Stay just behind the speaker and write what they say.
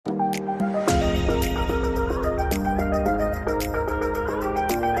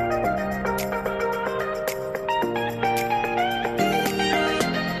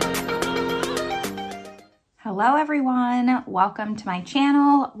Hello everyone, welcome to my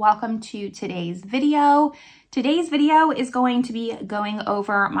channel. Welcome to today's video. Today's video is going to be going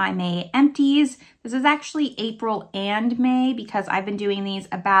over my May empties. This is actually April and May because I've been doing these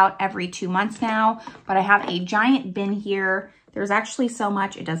about every 2 months now, but I have a giant bin here. There's actually so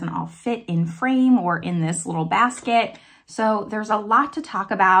much, it doesn't all fit in frame or in this little basket. So there's a lot to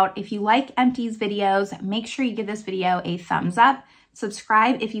talk about. If you like empties videos, make sure you give this video a thumbs up.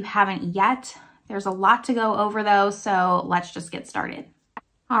 Subscribe if you haven't yet. There's a lot to go over though, so let's just get started.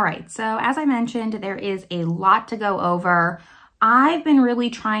 All right, so as I mentioned, there is a lot to go over. I've been really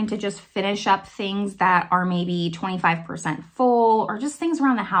trying to just finish up things that are maybe 25% full or just things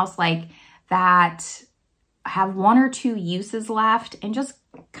around the house like that have 1 or 2 uses left and just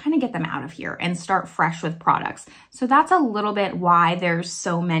kind of get them out of here and start fresh with products. So that's a little bit why there's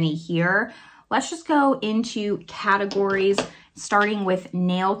so many here. Let's just go into categories, starting with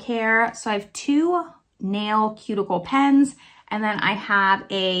nail care. So I have 2 nail cuticle pens, and then I have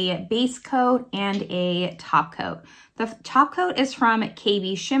a base coat and a top coat. The top coat is from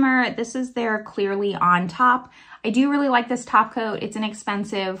KB Shimmer. This is their Clearly On top. I do really like this top coat. It's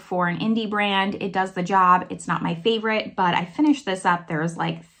inexpensive for an indie brand. It does the job. It's not my favorite, but I finished this up. There's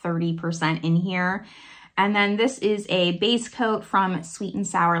like 30% in here. And then this is a base coat from Sweet and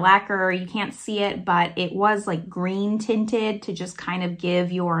Sour Lacquer. You can't see it, but it was like green tinted to just kind of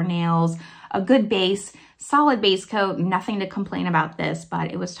give your nails a good base, solid base coat. Nothing to complain about this,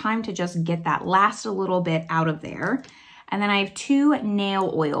 but it was time to just get that last a little bit out of there. And then I have 2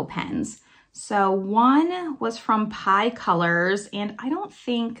 nail oil pens. So one was from Pie Colors, and I don't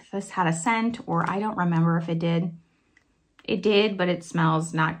think this had a scent, or I don't remember if it did. It did, but it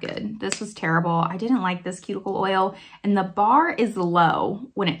smells not good. This was terrible. I didn't like this cuticle oil, and the bar is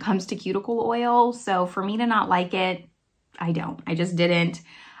low when it comes to cuticle oil. So for me to not like it, I just didn't.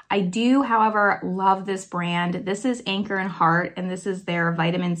 I do, however, love this brand. This is Anchor and Heart, and this is their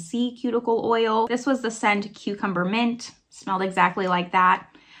vitamin C cuticle oil. This was the scent Cucumber Mint. Smelled exactly like that.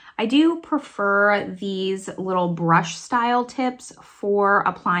 I do prefer these little brush style tips for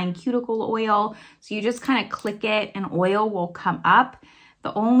applying cuticle oil. So you just kind of click it and oil will come up.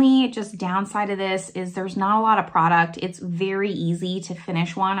 The only just downside of this is there's not a lot of product. It's very easy to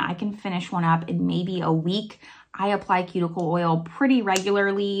finish one. I can finish one up in maybe a week. I apply cuticle oil pretty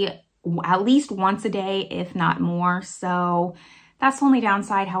regularly, at least once a day, if not more. So that's the only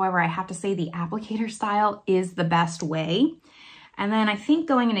downside. However, I have to say the applicator style is the best way. And then I think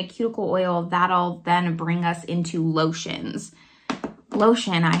going into cuticle oil, that'll then bring us into lotions.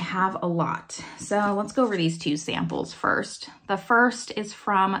 Lotion, I have a lot. So let's go over these 2 samples first. The first is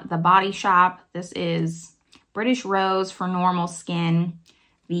from The Body Shop. This is British Rose for normal skin,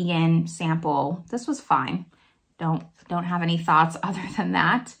 vegan sample. This was fine. Don't have any thoughts other than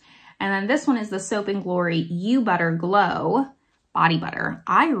that. And then this one is the Soap & Glory You Butter Glow body butter.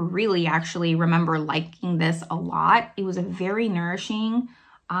 I really actually remember liking this a lot. It was very nourishing.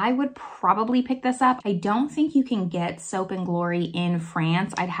 I would probably pick this up. I don't think you can get Soap & Glory in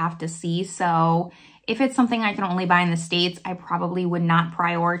France. I'd have to see. So if it's something I can only buy in the States, I probably would not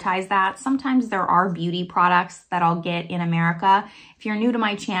prioritize that. Sometimes there are beauty products that I'll get in America. If you're new to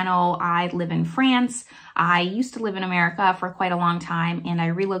my channel, I live in France. I used to live in America for quite a long time, and I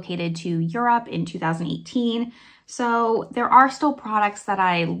relocated to Europe in 2018. So there are still products that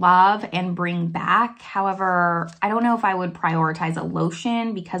I love and bring back. However, I don't know if I would prioritize a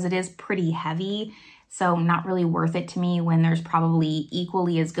lotion because it is pretty heavy. So not really worth it to me when there's probably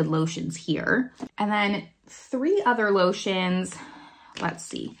equally as good lotions here. And then 3 other lotions. Let's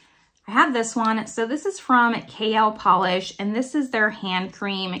see. I have this one. So this is from KL Polish, and this is their hand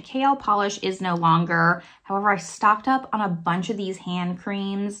cream. KL Polish is no longer. However, I stocked up on a bunch of these hand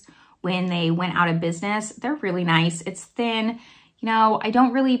creams when they went out of business. They're really nice. It's thin. You know, I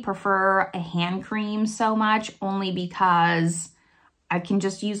don't really prefer a hand cream so much, only because I can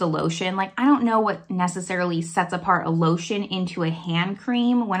just use a lotion. Like, I don't know what necessarily sets apart a lotion into a hand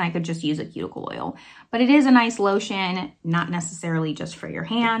cream when I could just use a cuticle oil. But it is a nice lotion, not necessarily just for your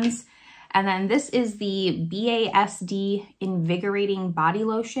hands. And then this is the BASD Invigorating Body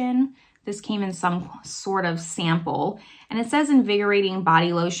Lotion. This came in some sort of sample, and it says invigorating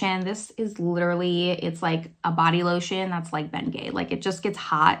body lotion. This is literally, it's like a body lotion that's like Bengay. Like, it just gets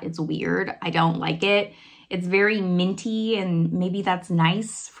hot. It's weird. I don't like it. It's very minty, and maybe that's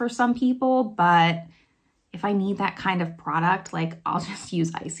nice for some people, but if I need that kind of product, like, I'll just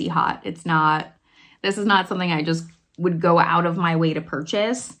use icy hot. This is not something I just would go out of my way to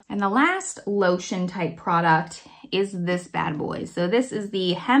purchase. And the last lotion type product is this bad boy. So this is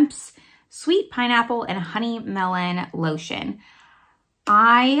the Hemp's Sweet Pineapple and Honey Melon Lotion.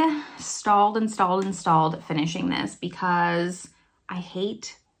 I stalled finishing this because I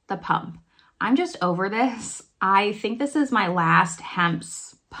hate the pump. I'm just over this. I think this is my last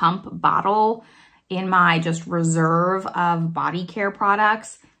Hemp's pump bottle in my just reserve of body care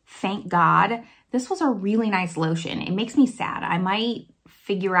products. Thank God. This was a really nice lotion. It makes me sad. I might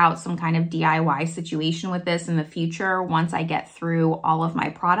figure out some kind of DIY situation with this in the future once I get through all of my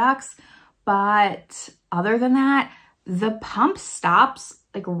products. But other than that, the pump stops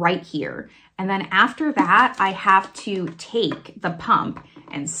like right here. And then after that, I have to take the pump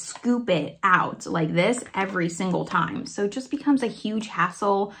and scoop it out like this every single time. So it just becomes a huge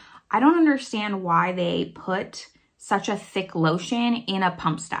hassle. I don't understand why they put such a thick lotion in a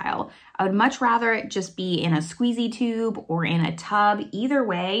pump style. I would much rather it just be in a squeezy tube or in a tub. Either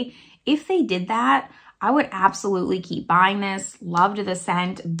way, if they did that, I would absolutely keep buying this. Loved the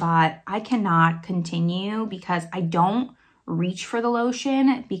scent, but I cannot continue because I don't reach for the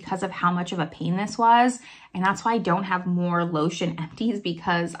lotion because of how much of a pain this was. And that's why I don't have more lotion empties,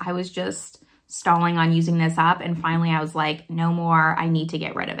 because I was just stalling on using this up. And finally I was like, no more, I need to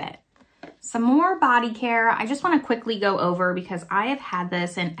get rid of it. Some more body care. I just want to quickly go over because I have had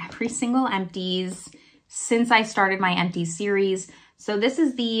this in every single Empties since I started my Empties series. So this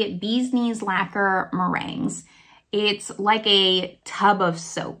is the Bee's Knees Lacquer Meringues. It's like a tub of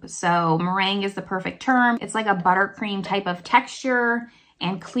soap. So meringue is the perfect term. It's like a buttercream type of texture,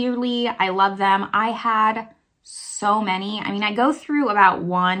 and clearly I love them. I had so many. I mean, I go through about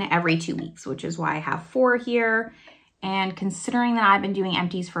one every 2 weeks, which is why I have 4 here. And considering that I've been doing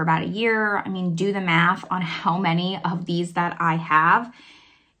Empties for about a year, I mean, do the math on how many of these that I have.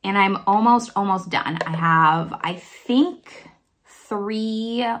 And I'm almost done. I have, I think,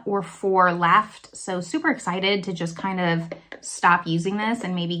 3 or 4 left. So super excited to just kind of stop using this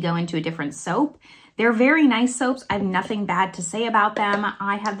and maybe go into a different soap. They're very nice soaps. I have nothing bad to say about them.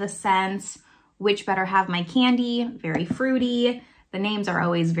 I have the scents, Which Better Have My Candy, very fruity. The names are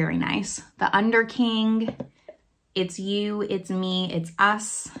always very nice. The Under King, It's You, It's Me, It's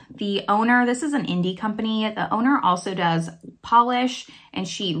Us. The owner, this is an indie company. The owner also does polish and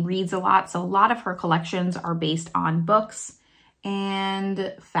she reads a lot. So a lot of her collections are based on books.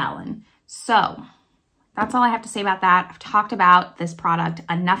 And Fallon. So that's all I have to say about that. I've talked about this product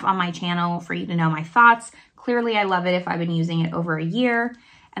enough on my channel for you to know my thoughts. Clearly I love it if I've been using it over a year.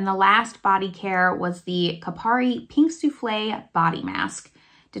 And the last body care was the Kopari Pink Souffle Body Mask.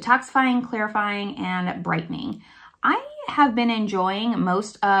 Detoxifying, clarifying, and brightening. I have been enjoying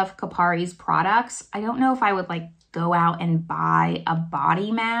most of Kopari's products. I don't know if I would like go out and buy a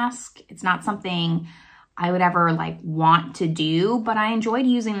body mask. It's not something I would ever like want to do, but I enjoyed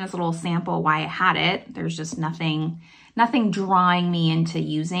using this little sample while I had it. There's just nothing drawing me into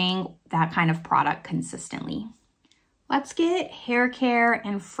using that kind of product consistently. Let's get hair care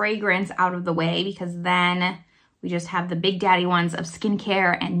and fragrance out of the way, because then we just have the big daddy ones of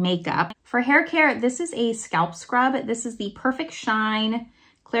skincare and makeup. For hair care, this is a scalp scrub. This is the Perfect Shine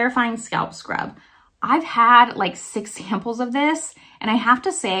Clarifying Scalp Scrub. I've had like 6 samples of this, and I have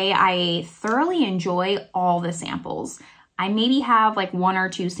to say I thoroughly enjoy all the samples. I maybe have like 1 or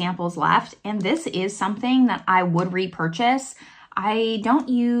 2 samples left, and this is something that I would repurchase. I don't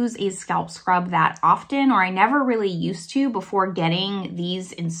use a scalp scrub that often, or I never really used to before getting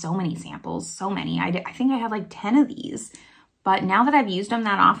these in so many samples, so many. I think I had like 10 of these. But now that I've used them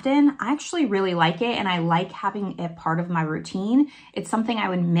that often, I actually really like it, and I like having it part of my routine. It's something I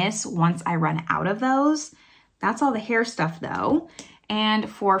would miss once I run out of those. That's all the hair stuff though. And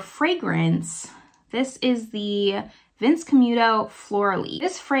for fragrance, this is the Vince Camuto Florally.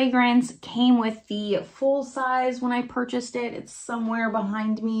 This fragrance came with the full size when I purchased it. It's somewhere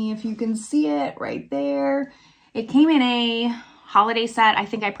behind me if you can see it right there. It came in a holiday set. I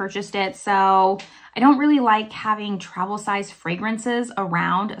think I purchased it. So I don't really like having travel size fragrances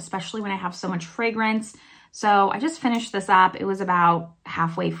around, especially when I have so much fragrance. So I just finished this up. It was about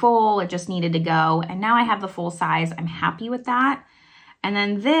halfway full. It just needed to go. And now I have the full size. I'm happy with that. And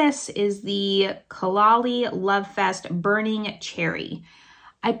then this is the Kalali Love Fest Burning Cherry.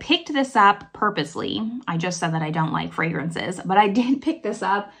 I picked this up purposely. I just said that I don't like fragrances, but I did pick this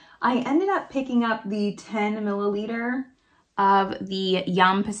up. I ended up picking up the 10 milliliter of the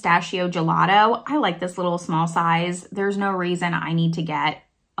Yum Pistachio Gelato. I like this little small size. There's no reason I need to get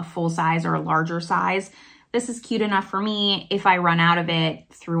a full size or a larger size. This is cute enough for me. If I run out of it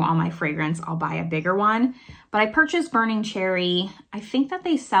through all my fragrance, I'll buy a bigger one. But I purchased Burning Cherry. I think that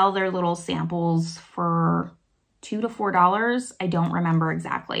they sell their little samples for $2 to $4. I don't remember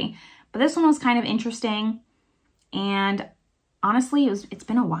exactly. But this one was kind of interesting. And honestly, it's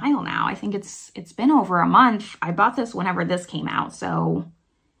been a while now. I think it's been over a month. I bought this whenever this came out, so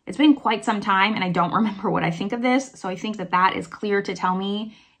it's been quite some time, and I don't remember what I think of this. So I think that that is clear to tell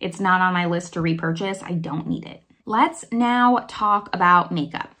me it's not on my list to repurchase. I don't need it. Let's now talk about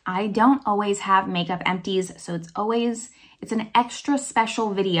makeup. I don't always have makeup empties, so it's an extra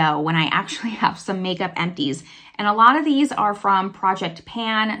special video when I actually have some makeup empties. And a lot of these are from Project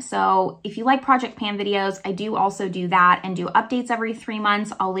Pan. So if you like Project Pan videos, I do also do that and do updates every 3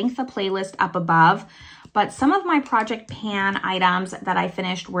 months. I'll link the playlist up above. But some of my Project Pan items that I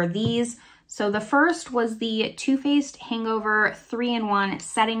finished were these. So the first was the Too Faced Hangover 3-in-1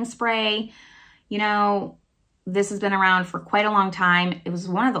 setting spray. You know, this has been around for quite a long time. It was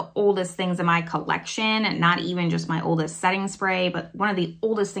one of the oldest things in my collection, and not even just my oldest setting spray, but one of the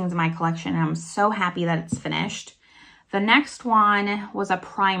oldest things in my collection. And I'm so happy that it's finished. The next one was a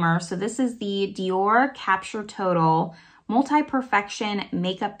primer. So this is the Dior Capture Total Multi-Perfection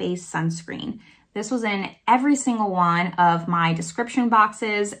Makeup-Based Sunscreen. This was in every single one of my description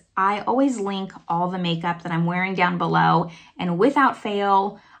boxes. I always link all the makeup that I'm wearing down below, and without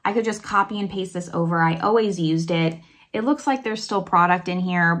fail, I could just copy and paste this over. I always used it. It looks like there's still product in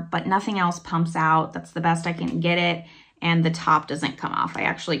here, but nothing else pumps out. That's the best I can get it. And the top doesn't come off. I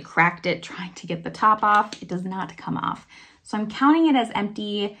actually cracked it trying to get the top off. It does not come off. So I'm counting it as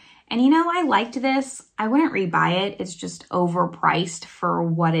empty. And you know, I liked this. I wouldn't rebuy it. It's just overpriced for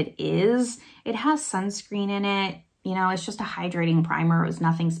what it is. It has sunscreen in it. You know, it's just a hydrating primer. It was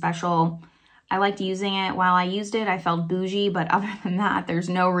nothing special. I liked using it. While I used it, I felt bougie, but other than that, there's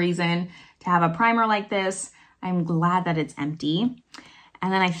no reason to have a primer like this. I'm glad that it's empty.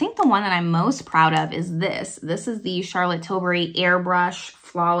 And then I think the one that I'm most proud of is this. This is the Charlotte Tilbury Airbrush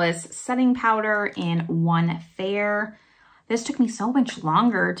Flawless Setting Powder in 1 Fair. This took me so much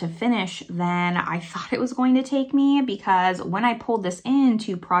longer to finish than I thought it was going to take me, because when I pulled this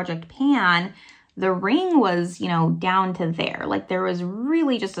into Project Pan, the ring was, you know, down to there. Like there was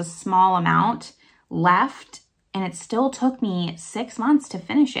really just a small amount left, and it still took me 6 months to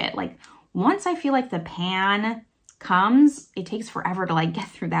finish it. Like once I feel like the pan comes, it takes forever to like get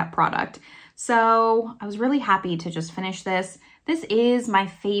through that product. So I was really happy to just finish this. This is my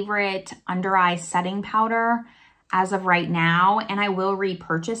favorite under eye setting powder as of right now, and I will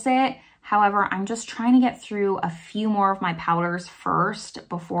repurchase it. However, I'm just trying to get through a few more of my powders first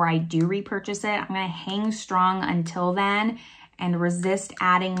before I do repurchase it. I'm gonna hang strong until then and resist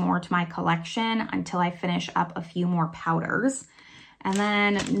adding more to my collection until I finish up a few more powders. And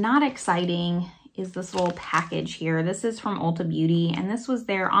then not exciting is this little package here. This is from Ulta Beauty, and this was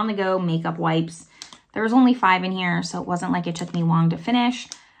their on-the-go makeup wipes. There was only 5 in here, so it wasn't like it took me long to finish.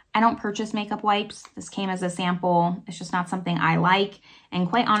 I don't purchase makeup wipes. This came as a sample. It's just not something I like. And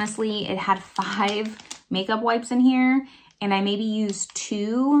quite honestly, it had 5 makeup wipes in here, and I maybe used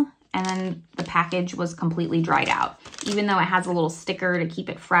 2, and then the package was completely dried out. Even though it has a little sticker to keep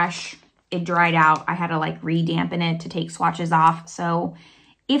it fresh, it dried out. I had to like re-dampen it to take swatches off. So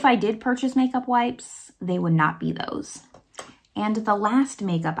if I did purchase makeup wipes, they would not be those. And the last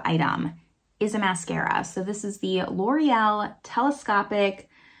makeup item is a mascara. So this is the L'Oreal Telescopic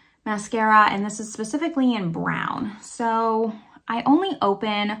Mascara, and this is specifically in brown. So I only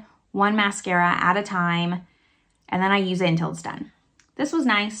open 1 mascara at a time, and then I use it until it's done. This was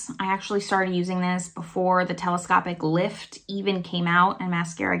nice. I actually started using this before the telescopic lift even came out, and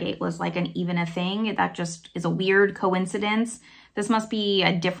Mascara Gate was like even a thing. That just is a weird coincidence. This must be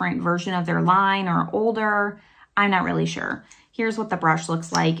a different version of their line or older. I'm not really sure. Here's what the brush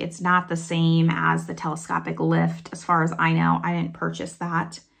looks like. It's not the same as the telescopic lift as far as I know. I didn't purchase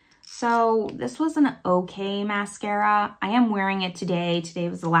that. So this was an okay mascara. I am wearing it today. Today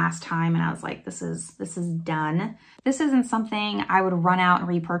was the last time, and I was like, this is done. This isn't something I would run out and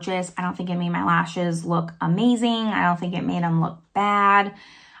repurchase. I don't think it made my lashes look amazing. I don't think it made them look bad.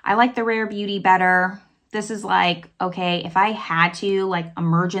 I like the Rare Beauty better. This is like, okay, if I had to like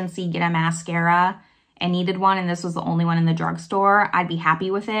emergency get a mascara and needed one, and this was the only one in the drugstore, I'd be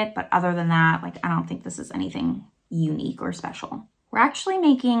happy with it. But other than that, like, I don't think this is anything unique or special. We're actually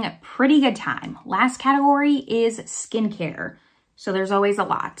making pretty good time. Last category is skincare. So there's always a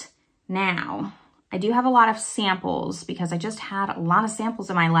lot. Now, I do have a lot of samples because I just had a lot of samples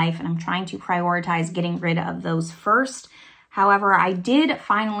in my life, and I'm trying to prioritize getting rid of those first. However, I did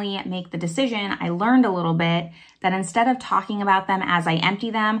finally make the decision. I learned a little bit that instead of talking about them as I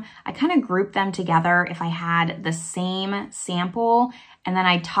empty them, I kind of group them together if I had the same sample, and then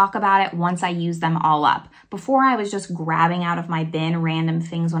I talk about it once I use them all up. Before, I was just grabbing out of my bin random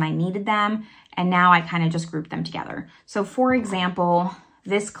things when I needed them, and now I kind of just group them together. So for example,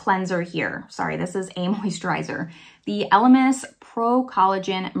 this cleanser here. Sorry, this is a moisturizer. The Elemis Pro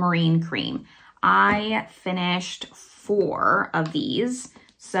Collagen Marine Cream. I finished 4 of these.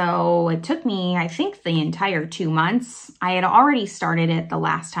 So it took me, I think, the entire 2 months. I had already started it the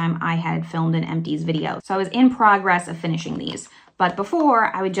last time I had filmed an Empties video. So I was in progress of finishing these. But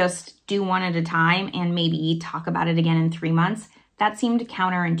before, I would just do one at a time and maybe talk about it again in 3 months. That seemed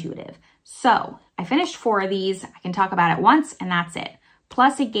counterintuitive. So I finished 4 of these. I can talk about it once and that's it.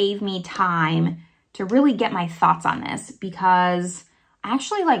 Plus it gave me time to really get my thoughts on this because I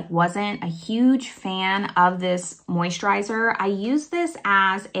actually wasn't a huge fan of this moisturizer. I use this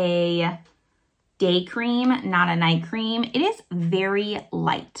as a day cream, not a night cream. It is very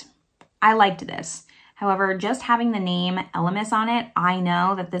light. I liked this. However, just having the name Elemis on it, I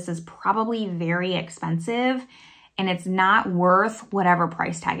know that this is probably very expensive and it's not worth whatever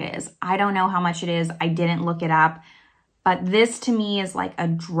price tag it is. I don't know how much it is. I didn't look it up. But this to me is like a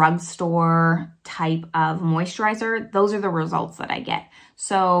drugstore type of moisturizer. Those are the results that I get.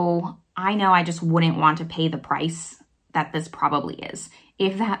 So I know I just wouldn't want to pay the price that this probably is,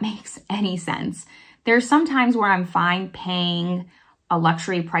 if that makes any sense. There's some times where I'm fine paying a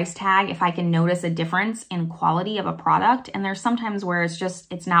luxury price tag if I can notice a difference in quality of a product. And there's sometimes where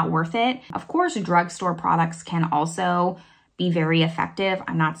it's not worth it. Of course, drugstore products can also be very effective.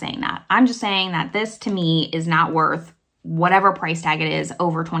 I'm not saying that. I'm just saying that this to me is not worth whatever price tag it is,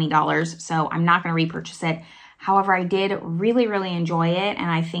 over $20. So I'm not going to repurchase it. However, I did really, really enjoy it. And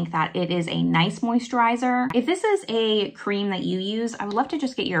I think that it is a nice moisturizer. If this is a cream that you use, I would love to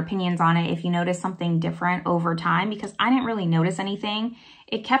just get your opinions on it if you notice something different over time, because I didn't really notice anything.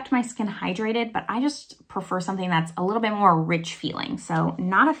 It kept my skin hydrated, but I just prefer something that's a little bit more rich feeling. So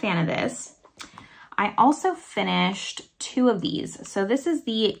not a fan of this. I also finished 2 of these. So this is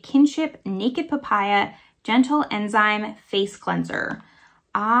the Kinship Naked Papaya Gentle Enzyme Face Cleanser.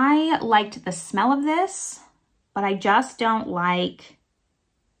 I liked the smell of this, but I just don't like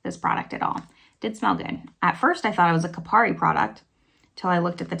this product at all. It did smell good. At first, I thought it was a Kopari product until I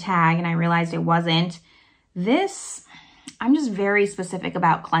looked at the tag and I realized it wasn't. This, I'm just very specific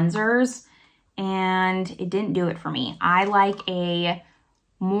about cleansers and it didn't do it for me. I like a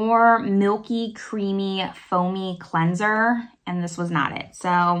more milky, creamy, foamy cleanser and this was not it.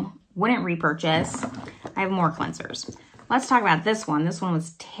 So wouldn't repurchase. I have more cleansers. Let's talk about this one. This one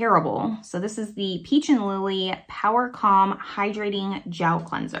was terrible. So this is the Peach and Lily Power Calm Hydrating Gel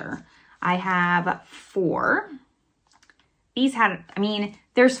Cleanser. I have 4. These had, I mean,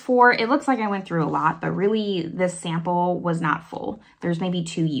 there's 4. It looks like I went through a lot, but really this sample was not full. There's maybe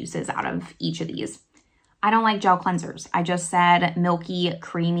 2 uses out of each of these. I don't like gel cleansers. I just said milky,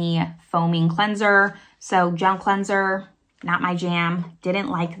 creamy, foaming cleanser. So gel cleanser, not my jam. Didn't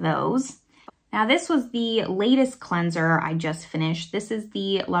like those. Now this was the latest cleanser I just finished. This is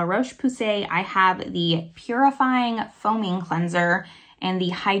the La Roche-Posay. I have the Purifying Foaming Cleanser and the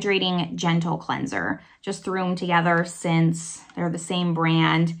Hydrating Gentle Cleanser. Just threw them together since they're the same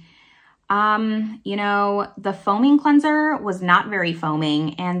brand. You know, the foaming cleanser was not very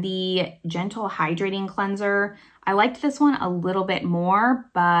foaming and the gentle hydrating cleanser, I liked this one a little bit more,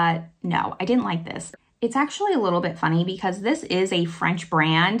 but no, I didn't like this. It's actually a little bit funny because this is a French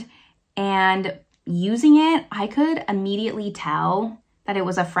brand and using it, I could immediately tell that it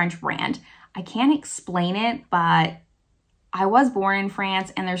was a French brand. I can't explain it, but I was born in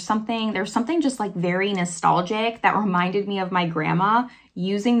France and there's something just like very nostalgic that reminded me of my grandma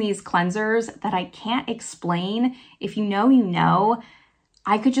using these cleansers that I can't explain. If you know, you know.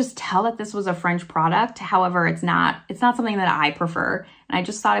 I could just tell that this was a French product. However, it's not something that I prefer. And I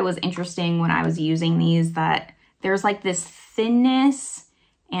just thought it was interesting when I was using these that there's like this thinness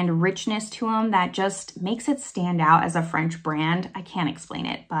and richness to them that just makes it stand out as a French brand. I can't explain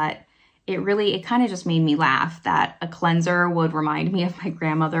it, but it kind of just made me laugh that a cleanser would remind me of my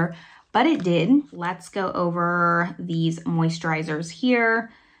grandmother, but it did. Let's go over these moisturizers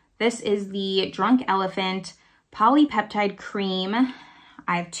here. This is the Drunk Elephant Polypeptide Cream.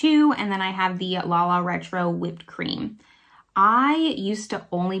 I have 2, and then I have the Lala Retro Whipped Cream. I used to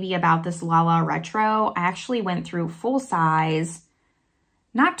only be about this Lala Retro. I actually went through full size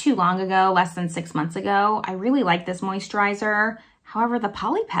not too long ago, less than 6 months ago. I really like this moisturizer. However, the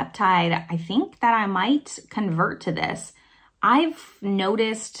Polypeptide, I think that I might convert to this. I've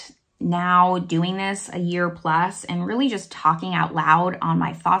noticed now doing this a year plus and really just talking out loud on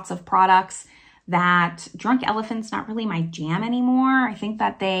my thoughts of products that Drunk Elephant's not really my jam anymore. I think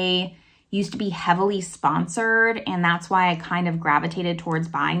that they used to be heavily sponsored and that's why I kind of gravitated towards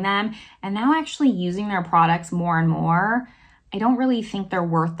buying them. And now actually using their products more and more, I don't really think they're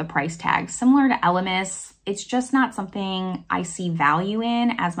worth the price tag. Similar to Elemis, it's just not something I see value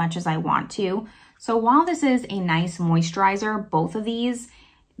in as much as I want to. So while this is a nice moisturizer, both of these,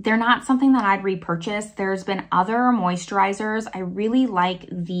 they're not something that I'd repurchase. There's been other moisturizers. I really like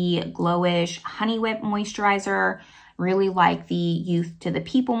the Glowish Honey Whip moisturizer, really like the Youth to the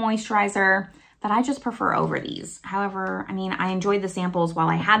People moisturizer that I just prefer over these. However, I mean, I enjoyed the samples while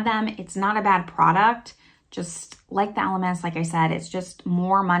I had them. It's not a bad product. Just like the Elemis, like I said, it's just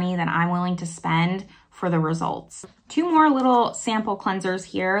more money than I'm willing to spend for the results. Two more little sample cleansers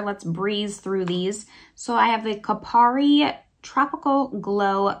here. Let's breeze through these. So I have the Kopari Tropical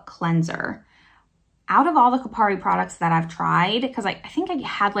Glow Cleanser. Out of all the Kopari products that I've tried, because I think I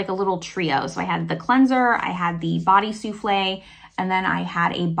had like a little trio. So I had the cleanser, I had the body souffle, and then I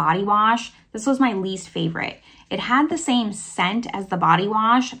had a body wash. This was my least favorite. It had the same scent as the body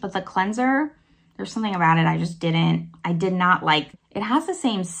wash, but the cleanser, there's something about it I did not like. It has the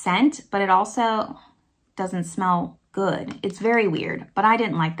same scent, but it also doesn't smell good. It's very weird, but I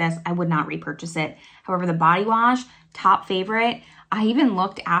didn't like this. I would not repurchase it. However, the body wash, top favorite. I even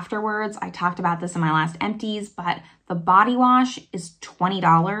looked afterwards. I talked about this in my last Empties, but the body wash is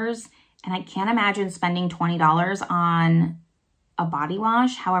 $20, and I can't imagine spending $20 on a body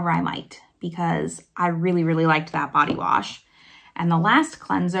wash. However, I might, because I really, really liked that body wash. And the last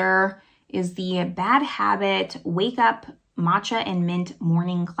cleanser is the Bad Habit Wake Up Matcha and Mint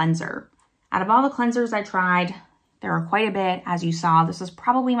Morning Cleanser. Out of all the cleansers I tried, there are quite a bit, as you saw. This was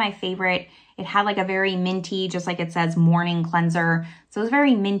probably my favorite. It had like a very minty, just like it says, morning cleanser. So it was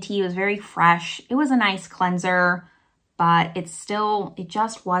very minty, it was very fresh. It was a nice cleanser, but it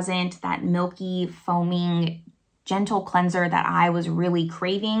just wasn't that milky, foaming, gentle cleanser that I was really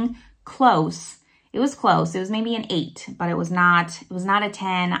craving. Close. It was close. It was maybe an 8, but it was not a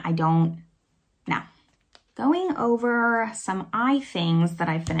 10. No. Going over some eye things that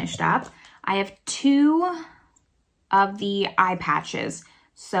I finished up. I have 2 of the eye patches.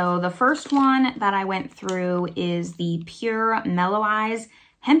 So the first one that I went through is the Pure Mellow Eyes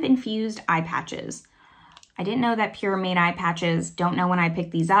Hemp Infused Eye Patches. I didn't know that Pure made eye patches. Don't know when I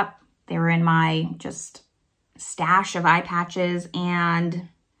picked these up. They were in my just stash of eye patches, and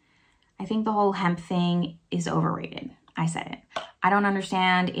I think the whole hemp thing is overrated. I said it. I don't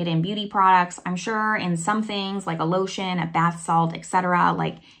understand it in beauty products. I'm sure in some things like a lotion, a bath salt, etc.,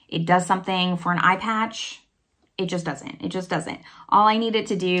 like it does something for an eye patch. It just doesn't. It just doesn't. All I needed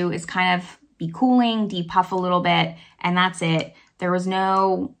to do is kind of be cooling, depuff a little bit, and that's it. There was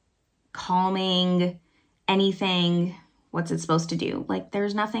no calming anything. What's it supposed to do? Like,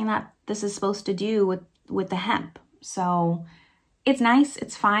 there's nothing that this is supposed to do with the hemp. So it's nice.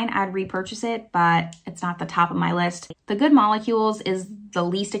 It's fine. I'd repurchase it, but it's not the top of my list. The Good Molecules is the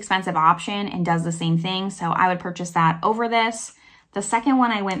least expensive option and does the same thing. So I would purchase that over this. The second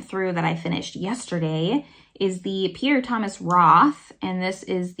one I went through that I finished yesterday is the Peter Thomas Roth, and this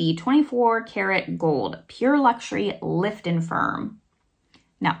is the 24 karat gold pure luxury lift and firm.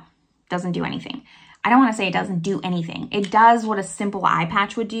 No, doesn't do anything. I don't want to say it doesn't do anything. It does what a simple eye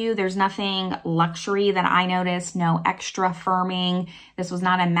patch would do. There's nothing luxury that I noticed, no extra firming. This was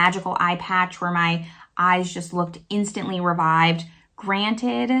not a magical eye patch where my eyes just looked instantly revived.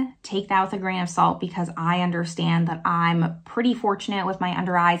 Granted, take that with a grain of salt, because I understand that I'm pretty fortunate with my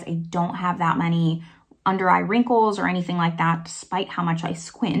under eyes. I don't have that many under eye wrinkles or anything like that, despite how much I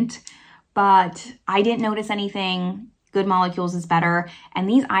squint, but I didn't notice anything. Good Molecules is better. And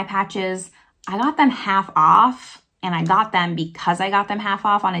these eye patches, I got them half off, and I got them because I got them half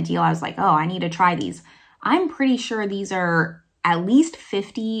off on a deal. I was like, oh, I need to try these. I'm pretty sure these are at least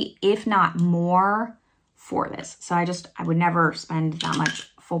 $50, if not more, for this. So I would never spend that much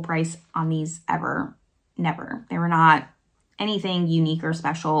full price on these ever. Never. They were not anything unique or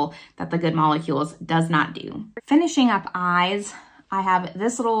special that the Good Molecules does not do. Finishing up eyes, I have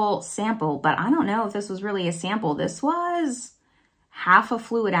this little sample, but I don't know if this was really a sample. This was half a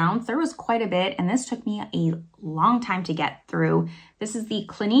fluid ounce. There was quite a bit, and this took me a long time to get through. This is the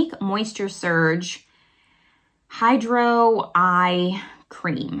Clinique Moisture Surge Hydro Eye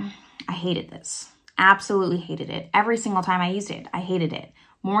Cream. I hated this. Absolutely hated it. Every single time I used it, I hated it.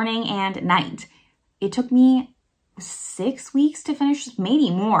 Morning and night. It took me 6 weeks to finish, maybe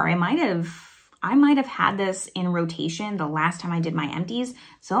more. I might have had this in rotation the last time I did my Empties,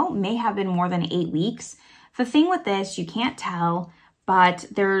 so it may have been more than 8 weeks. The thing with this, you can't tell, but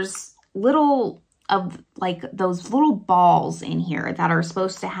there's little of like those little balls in here that are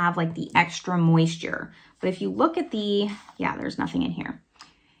supposed to have like the extra moisture. But if you look at there's nothing in here.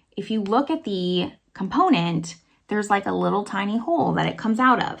 If you look at the component, there's like a little tiny hole that it comes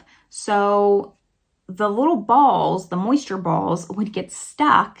out of. So the little balls, the moisture balls, would get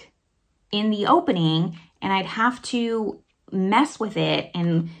stuck in the opening and I'd have to mess with it.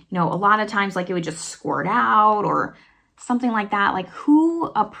 And, you know, a lot of times like it would just squirt out or something like that. Like,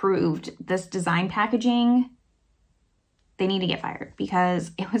 who approved this design packaging? They need to get fired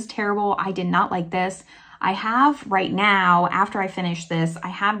because it was terrible. I did not like this. I have right now, after I finish this, I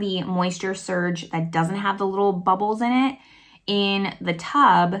have the Moisture Surge that doesn't have the little bubbles in it in the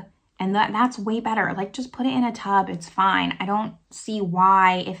tub. And that's way better. Like, just put it in a tub. It's fine. I don't see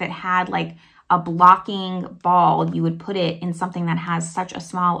why, if it had like a blocking ball, you would put it in something that has such a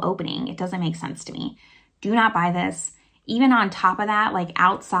small opening. It doesn't make sense to me. Do not buy this. Even on top of that, like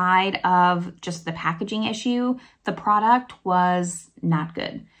outside of just the packaging issue, the product was not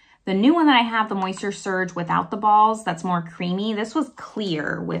good. The new one that I have, the Moisture Surge without the balls, that's more creamy. This was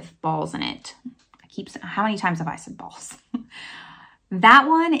clear with balls in it. How many times have I said balls? That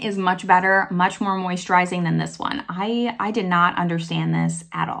one is much better, much more moisturizing than this one. I did not understand this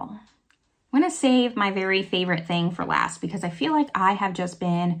at all. I'm gonna save my very favorite thing for last because I feel like I have just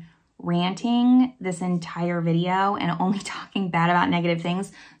been ranting this entire video and only talking bad about negative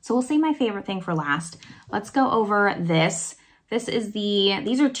things. So we'll save my favorite thing for last. Let's go over this.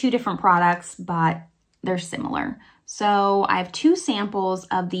 These are two different products, but they're similar. So I have two samples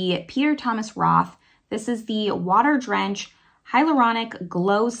of the Peter Thomas Roth. This is the Water Drench Hyaluronic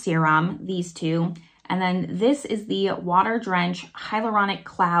Glow Serum, these two. And then this is the Water Drench Hyaluronic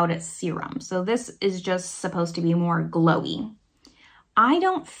Cloud Serum. So this is just supposed to be more glowy. I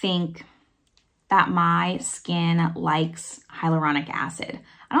don't think that my skin likes hyaluronic acid.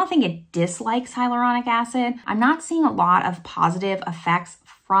 I don't think it dislikes hyaluronic acid. I'm not seeing a lot of positive effects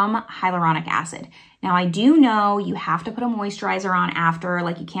from hyaluronic acid. Now, I do know you have to put a moisturizer on after,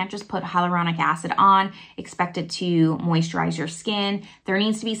 like you can't just put hyaluronic acid on, expect it to moisturize your skin. There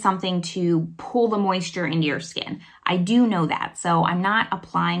needs to be something to pull the moisture into your skin. I do know that, so I'm not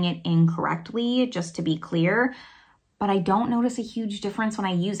applying it incorrectly, just to be clear, but I don't notice a huge difference when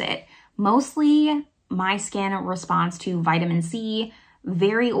I use it. Mostly my skin responds to vitamin C,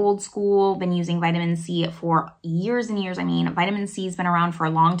 very old school, been using vitamin C for years and years. I mean, vitamin C has been around for a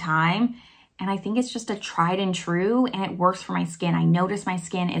long time. And I think it's just a tried and true, and it works for my skin. I notice my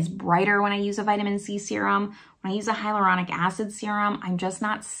skin is brighter when I use a vitamin C serum. When I use a hyaluronic acid serum, I'm just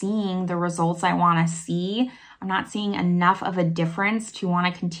not seeing the results I want to see. I'm not seeing enough of a difference to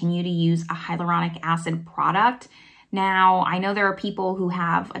want to continue to use a hyaluronic acid product. Now, I know there are people who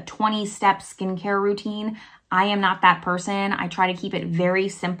have a 20-step skincare routine. I am not that person. I try to keep it very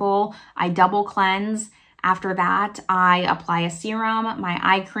simple. I double cleanse. After that, I apply a serum, my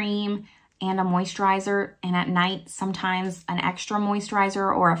eye cream, and a moisturizer, and at night, sometimes an extra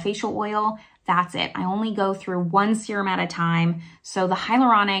moisturizer or a facial oil. That's it. I only go through one serum at a time. So the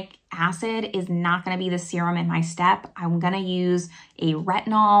hyaluronic acid is not gonna be the serum in my step. I'm gonna use a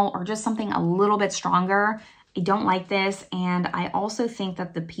retinol or just something a little bit stronger. I don't like this, and I also think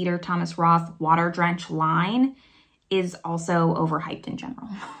that the Peter Thomas Roth Water Drench line is also overhyped in general.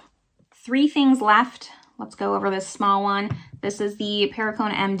 3 things left. Let's go over this small one. This is the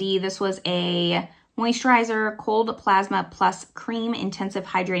Perricone MD. This was a moisturizer, cold plasma plus cream intensive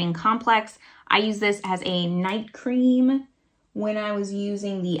hydrating complex. I use this as a night cream when I was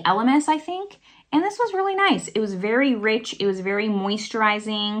using the Elemis, I think. And this was really nice. It was very rich. It was very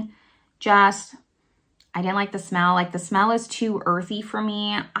moisturizing. Just, I didn't like the smell. Like, the smell is too earthy for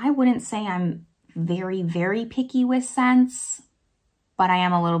me. I wouldn't say I'm very, very picky with scents, but I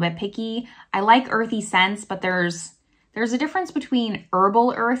am a little bit picky. I like earthy scents, but there's a difference between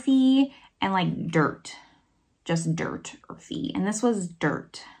herbal earthy and like dirt, just dirt earthy. And this was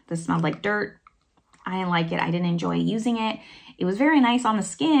dirt. This smelled like dirt. I didn't like it. I didn't enjoy using it. It was very nice on the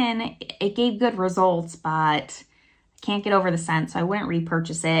skin. It gave good results, but I can't get over the scent, so I wouldn't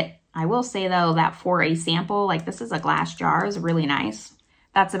repurchase it. I will say though that for a sample, like this is a glass jar, is really nice.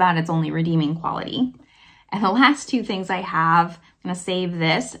 That's about its only redeeming quality. And the last 2 things I have, I'm gonna save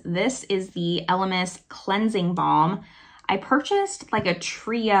this. This is the Elemis Cleansing Balm. I purchased like a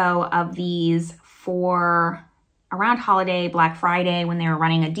trio of these for around holiday, Black Friday, when they were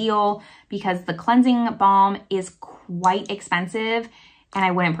running a deal, because the cleansing balm is quite expensive and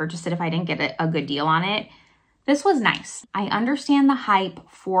I wouldn't purchase it if I didn't get a good deal on it. This was nice. I understand the hype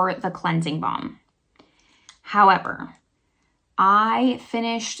for the cleansing balm. However, I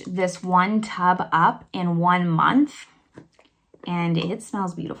finished this 1 tub up in 1 month and it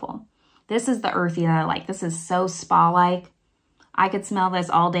smells beautiful. This is the earthy that I like. This is so spa-like. I could smell this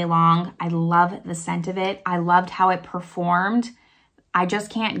all day long. I love the scent of it. I loved how it performed. I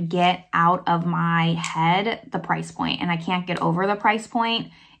just can't get out of my head the price point, and I can't get over the price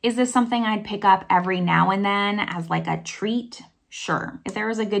point. Is this something I'd pick up every now and then as like a treat? Sure. If there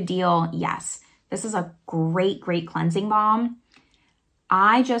was a good deal, yes. This is a great, great cleansing balm.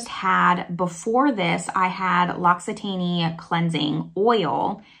 I just had, before this, I had L'Occitane cleansing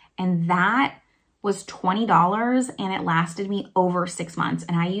oil, and that was $20 and it lasted me over 6 months,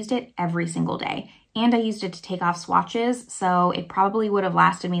 and I used it every single day. And I used it to take off swatches, so it probably would have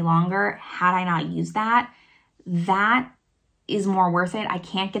lasted me longer had I not used that. That is more worth it. I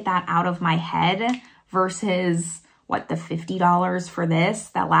can't get that out of my head versus, what, the $50 for this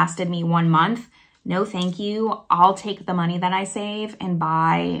that lasted me 1 month. No, thank you. I'll take the money that I save and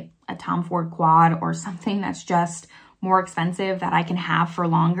buy a Tom Ford quad or something that's just more expensive that I can have for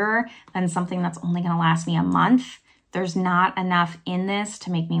longer than something that's only going to last me a month. There's not enough in this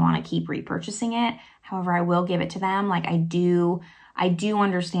to make me want to keep repurchasing it. However, I will give it to them. Like, I do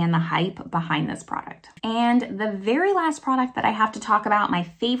understand the hype behind this product. And the very last product that I have to talk about, my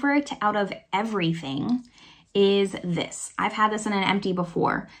favorite out of everything, is this. I've had this in an empty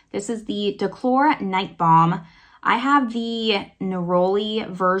before. This is the Declore Night Balm. I have the neroli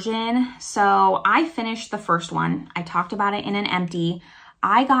version. So I finished the first one. I talked about it in an empty.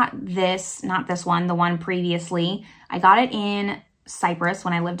 I got this, not this one, the one previously. I got it in Cyprus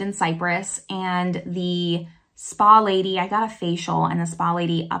when I lived in Cyprus, and the spa lady, I got a facial and the spa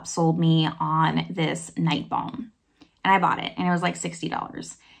lady upsold me on this night balm, and I bought it, and it was like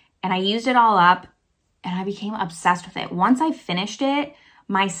 $60, and I used it all up and I became obsessed with it. Once I finished it,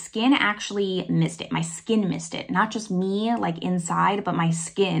 my skin actually missed it. My skin missed it, not just me like inside, but my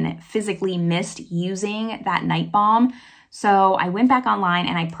skin physically missed using that night balm. So I went back online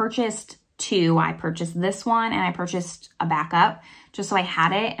and I purchased two. I purchased this one and I purchased a backup just so I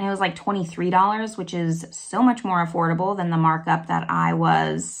had it. And it was like $23, which is so much more affordable than the markup that I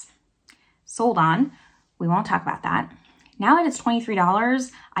was sold on. We won't talk about that. Now that it's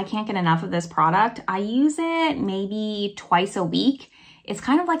 $23, I can't get enough of this product. I use it maybe twice a week. It's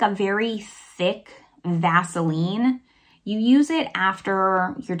kind of like a very thick Vaseline. You use it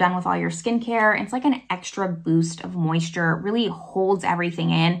after you're done with all your skincare. It's like an extra boost of moisture. It really holds everything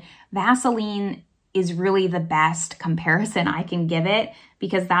in. Vaseline is really the best comparison I can give it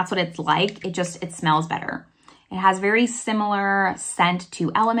because that's what it's like. It smells better. It has very similar scent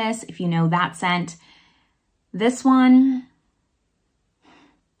to Elemis, if you know that scent. This one,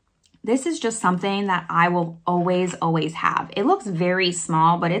 this is just something that I will always, always have. It looks very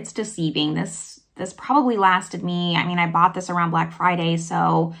small, but it's deceiving. This probably lasted me, I mean, I bought this around Black Friday,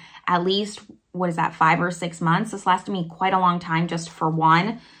 so at least, what is that, 5 or 6 months? This lasted me quite a long time just for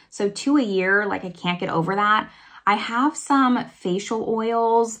one. So 2 a year, like, I can't get over that. I have some facial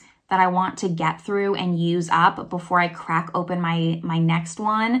oils that I want to get through and use up before I crack open my next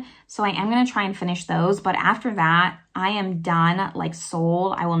one. So I am gonna try and finish those, but after that, I am done, like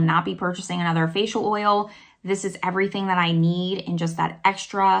sold. I will not be purchasing another facial oil. This is everything that I need in just that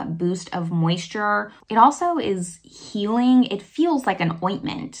extra boost of moisture. It also is healing. It feels like an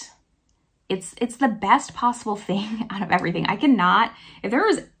ointment. It's the best possible thing out of everything. I cannot, if there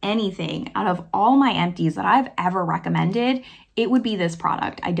was anything out of all my empties that I've ever recommended, it would be this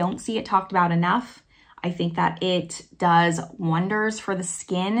product. I don't see it talked about enough. I think that it does wonders for the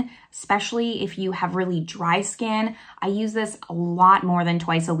skin, especially if you have really dry skin. I use this a lot more than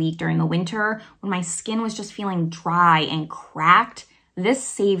twice a week during the winter when my skin was just feeling dry and cracked. This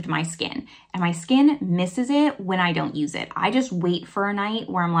saved my skin, and my skin misses it when I don't use it. I just wait for a night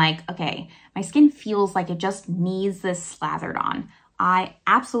where I'm like, okay, my skin feels like it just needs this slathered on. I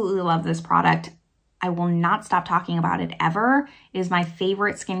absolutely love this product. I will not stop talking about it ever. It is my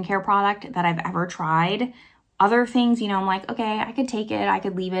favorite skincare product that I've ever tried. Other things, you know, I'm like, okay, I could take it, I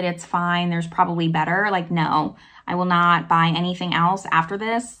could leave it, it's fine. There's probably better. Like, no, I will not buy anything else after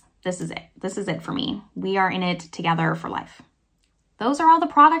this. This is it. This is it for me. We are in it together for life. Those are all the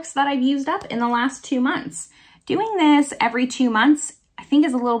products that I've used up in the last 2 months. Doing this every 2 months, I think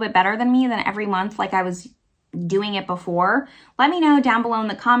is a little bit better than every month like I was doing it before. Let me know down below in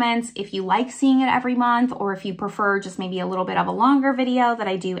the comments if you like seeing it every month or if you prefer just maybe a little bit of a longer video that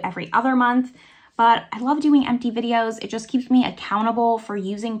I do every other month. But I love doing empty videos. It just keeps me accountable for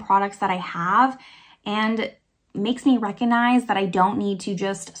using products that I have and makes me recognize that I don't need to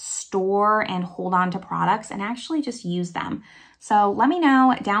just store and hold on to products and actually just use them. So let me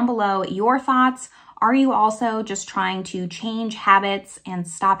know down below your thoughts. Are you also just trying to change habits and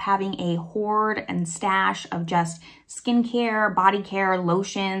stop having a hoard and stash of just skincare, body care,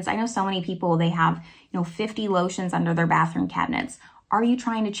 lotions? I know so many people, they have, 50 lotions under their bathroom cabinets. Are you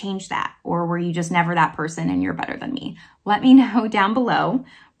trying to change that? Or were you just never that person and you're better than me? Let me know down below.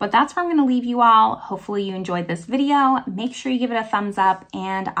 But that's where I'm going to leave you all. Hopefully you enjoyed this video. Make sure you give it a thumbs up,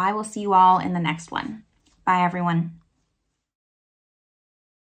 and I will see you all in the next one. Bye, everyone.